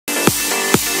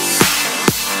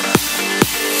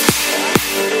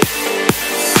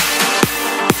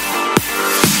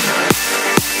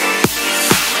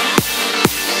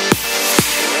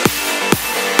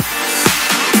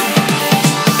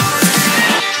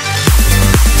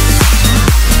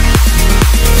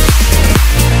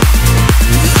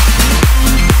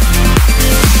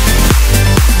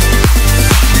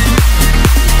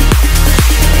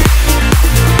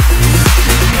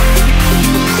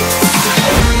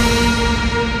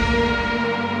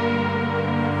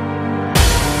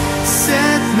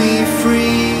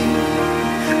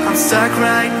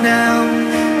right now.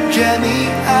 Get me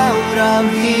out of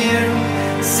here.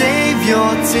 Save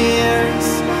your tears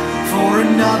for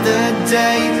another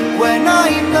day when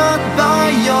I'm not by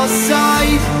your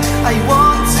side. I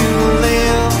want to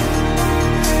live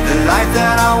the life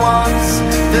that I want,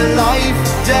 the life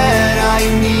that I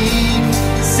need.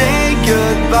 Say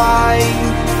goodbye,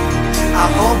 I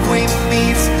hope we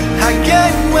meet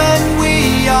again when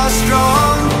we are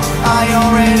strong. I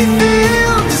already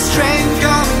feel the strength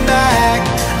coming back.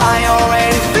 I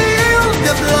already feel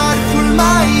the blood through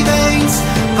my veins,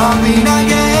 pumping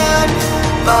again,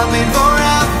 pumping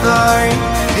forever.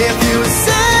 If you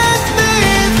set me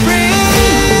free,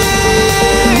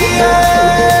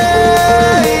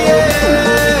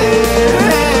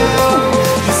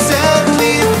 you set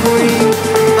me free,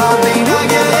 pumping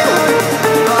again,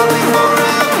 pumping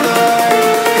forever.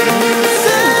 If you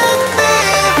set me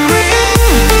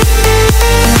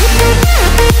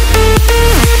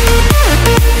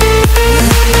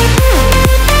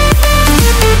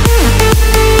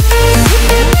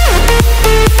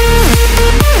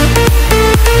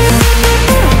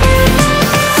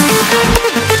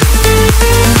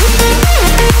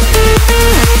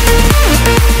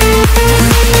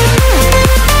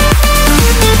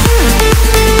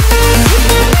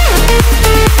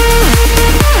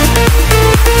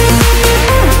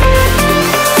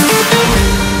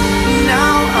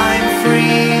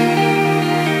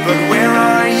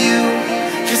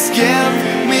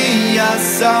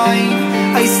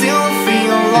I still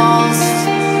feel lost.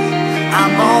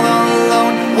 I'm all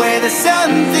alone with this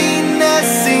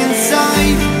emptiness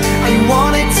inside. I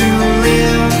wanted to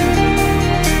live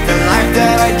the life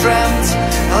that I dreamt,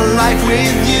 a life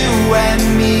with you and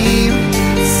me.